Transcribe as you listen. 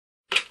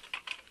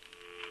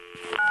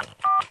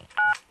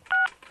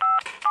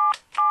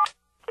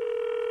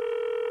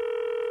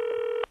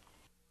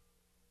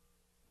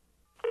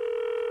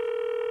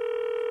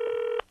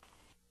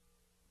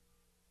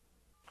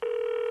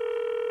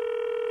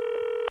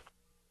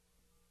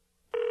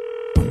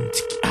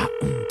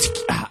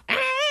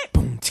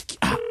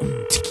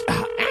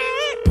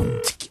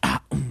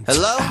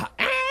Hello?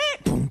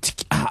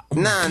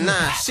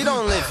 Nah, she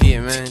don't live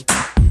here, man.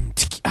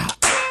 I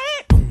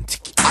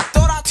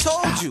thought I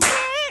told you.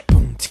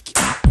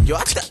 Yo,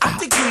 I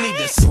think you need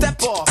to step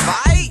off,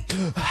 alright?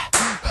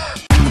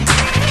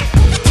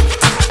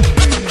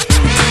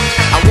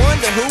 I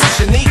wonder who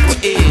Shaniqua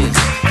is,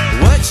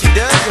 what she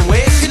does and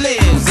where she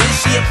lives. Is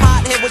she a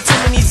pothead with too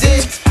many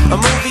zigs? A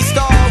movie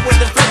star with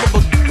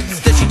inflatable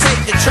does she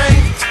take the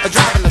train or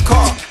driving the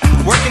car?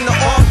 Working the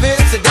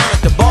office or down at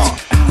the bar?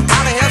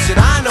 How the hell should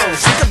I know?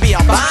 She could be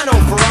albino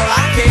for all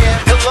I care.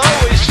 Hello,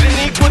 is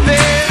Shaniqua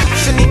there?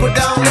 Shaniqua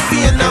don't live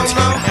here no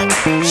more.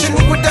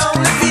 Shaniqua don't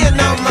live here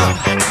no more.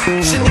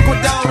 Shaniqua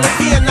don't live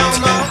here no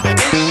more.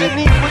 Is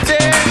Shaniqua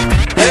there?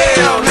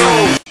 Hell no.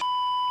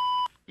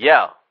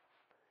 Yo,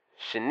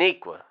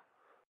 Shaniqua,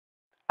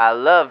 I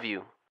love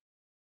you.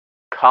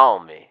 Call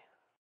me.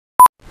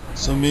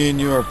 So me and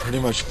you are pretty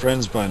much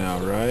friends by now,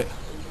 right?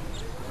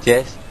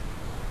 Yes.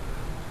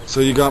 So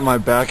you got my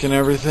back and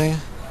everything?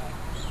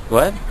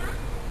 What?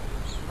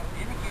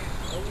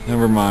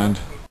 Never mind.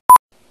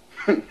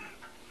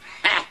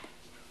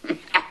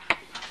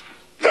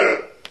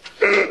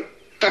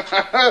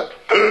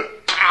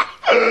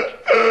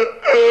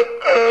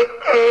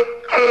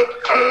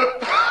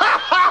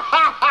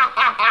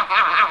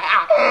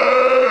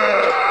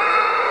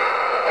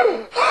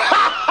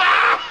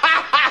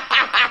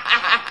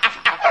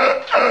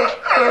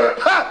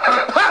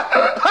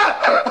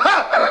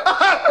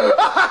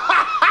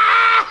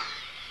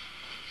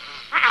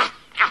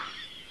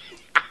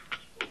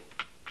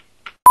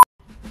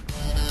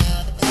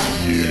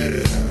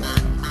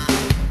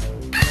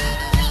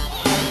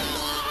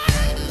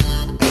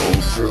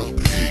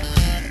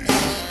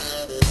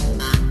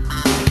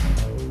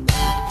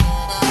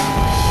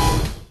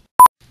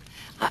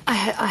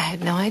 I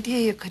had no idea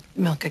you could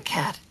milk a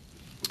cat.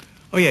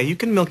 Oh yeah, you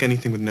can milk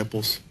anything with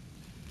nipples.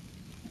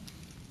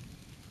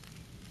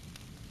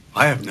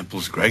 I have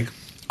nipples, Greg.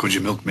 Could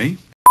you milk me?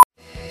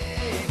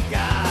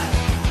 Got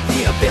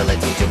the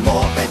ability to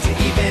morph and to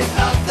even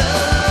up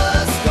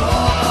the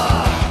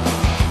score.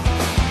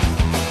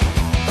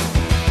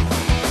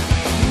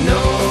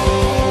 No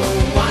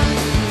one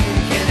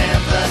can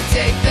ever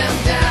take them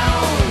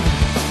down.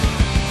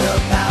 The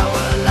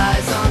power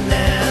lies on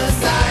their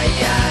side.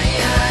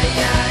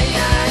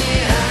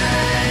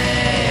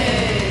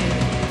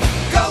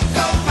 Go,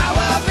 go,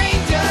 Power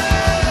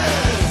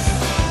Rangers!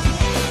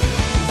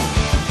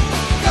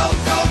 Go,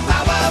 go,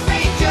 Power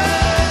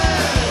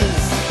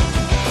Rangers!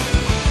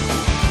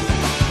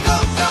 Go,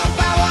 go,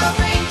 Power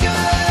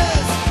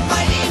Rangers!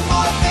 Mighty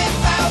Morphin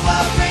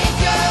Power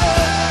Rangers!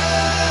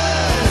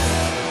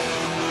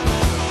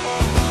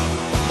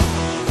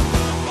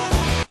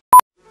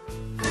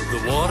 The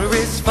water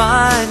is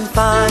fine,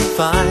 fine,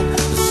 fine. The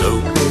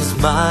soap is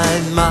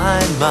mine,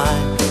 mine,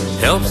 mine.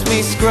 Helps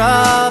me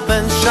scrub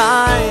and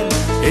shine.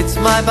 It's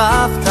my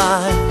bath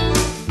time.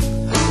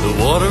 The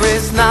water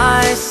is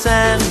nice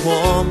and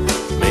warm.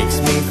 Makes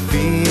me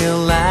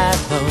feel at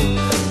home.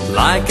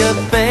 Like a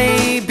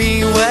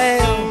baby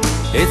whale.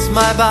 It's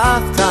my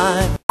bath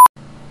time.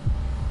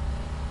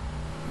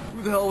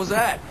 Who the hell was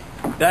that?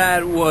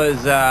 That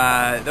was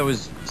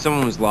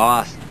someone was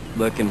lost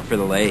looking for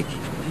the lake.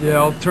 Yeah,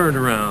 I'll turn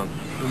around.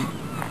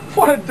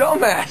 What a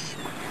dumbass!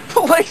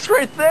 The lake's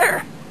right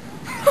there!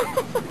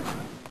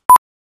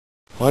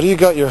 Why do you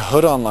got your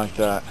hood on like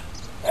that?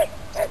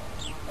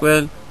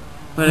 Well,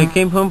 when I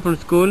came home from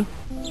school,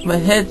 my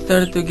head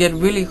started to get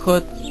really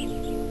hot,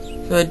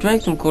 so I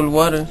drank some cold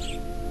water.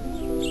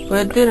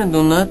 But it didn't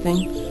do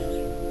nothing.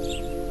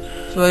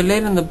 So I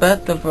laid in the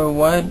bathtub for a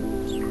while.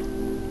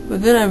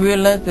 But then I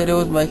realized that it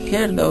was my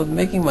hair that was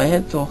making my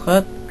head so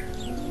hot.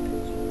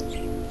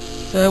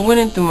 So I went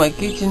into my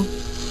kitchen,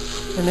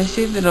 and I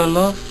shaved it all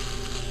off.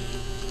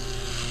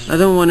 I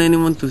don't want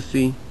anyone to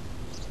see.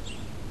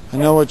 I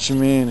know what you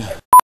mean.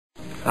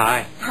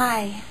 Hi.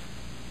 Hi.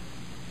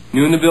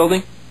 New in the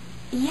building?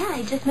 Yeah,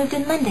 I just moved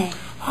in Monday.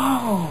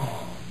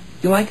 Oh.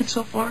 You like it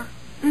so far?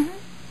 Mm-hmm.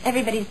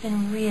 Everybody's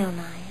been real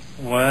nice.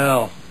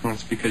 Well,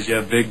 that's because you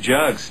have big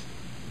jugs.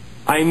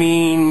 I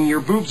mean,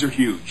 your boobs are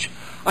huge.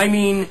 I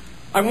mean,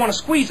 I want to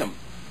squeeze them.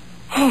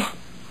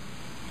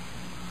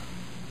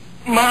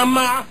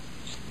 Mama!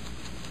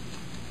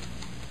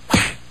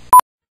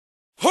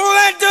 Who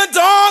let the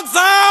dogs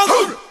out?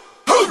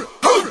 Who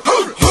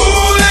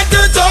let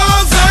the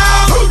dogs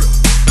out?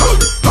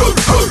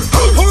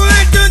 Who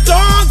let the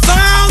dogs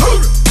out?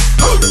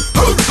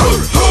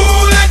 Who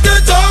let the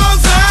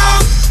dogs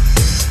out?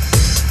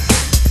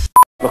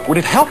 Look, would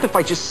it help if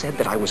I just said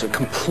that I was a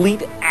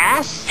complete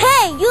ass?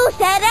 Hey, you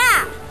said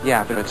ass!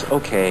 Yeah, but it's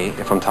okay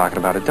if I'm talking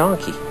about a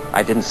donkey.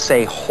 I didn't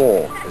say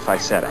whole if I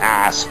said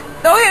ass.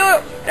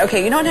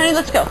 Okay, you know what, honey?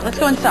 Let's go. Let's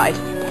go inside.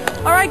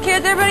 All right,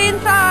 kids, everybody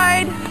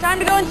inside. Time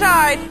to go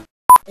inside.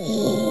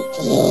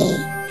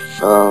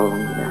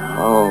 Phone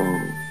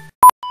home.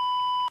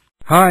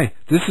 Hi,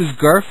 this is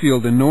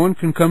Garfield, and no one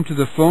can come to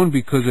the phone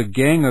because a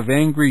gang of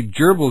angry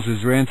gerbils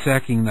is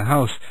ransacking the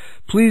house.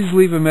 Please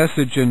leave a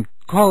message and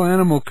call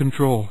animal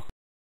control.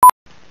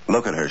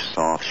 Look at her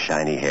soft,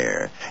 shiny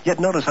hair. Yet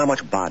notice how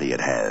much body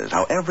it has,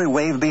 how every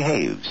wave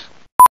behaves.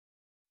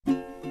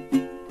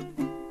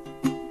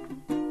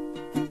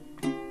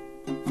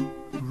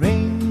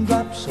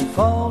 Raindrops are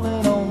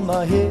falling on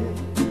my head,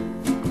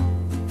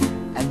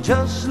 and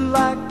just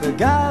like the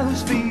guy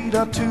whose feet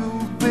are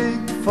too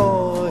big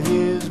for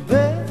his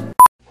bed.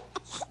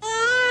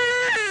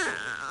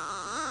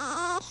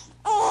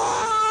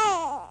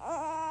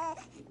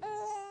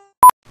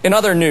 In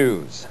other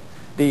news,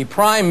 the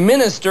Prime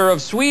Minister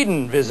of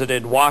Sweden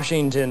visited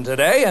Washington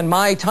today, and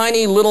my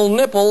tiny little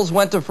nipples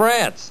went to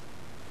France.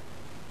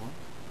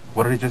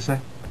 What did he just say?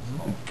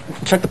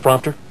 Check the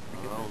prompter.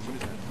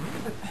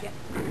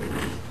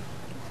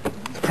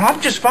 The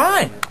prompter's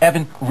fine.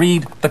 Evan,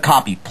 read the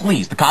copy,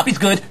 please. The copy's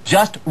good.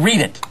 Just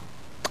read it.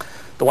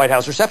 The White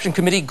House Reception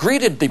Committee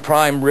greeted the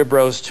Prime Rib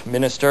Roast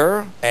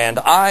Minister, and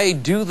I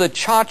do the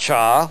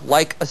cha-cha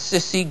like a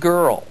sissy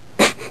girl.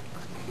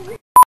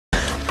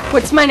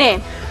 What's my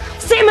name?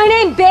 Say my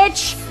name,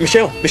 bitch!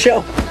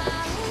 Michelle.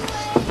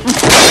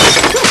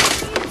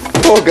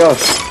 Oh, God.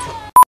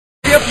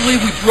 I can't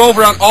believe we drove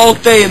around all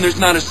day and there's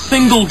not a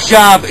single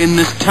job in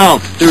this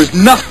town. There is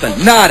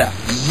nothing. Nada.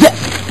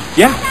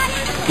 Yeah?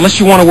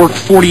 Unless you want to work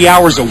 40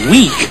 hours a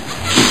week.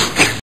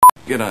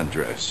 Get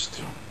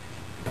undressed.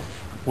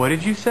 What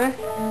did you say?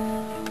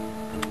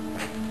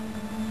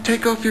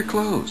 Take off your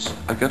clothes.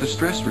 I've got a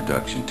stress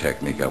reduction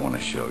technique I want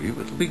to show you.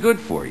 It'll be good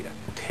for you.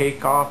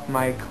 Take off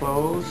my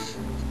clothes?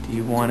 Do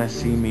you want to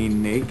see me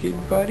naked,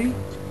 buddy?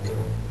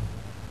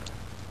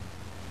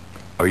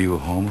 Are you a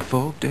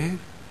homophobe, Dave?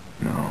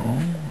 No,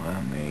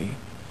 I'm a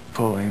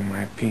pulling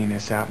my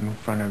penis out in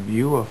front of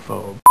you a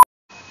phobe.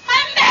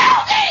 I'm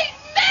melting!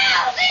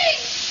 Melting!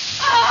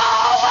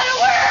 Oh, what a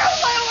world!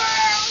 What a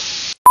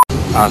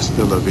world!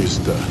 Hasta la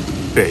vista,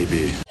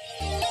 baby.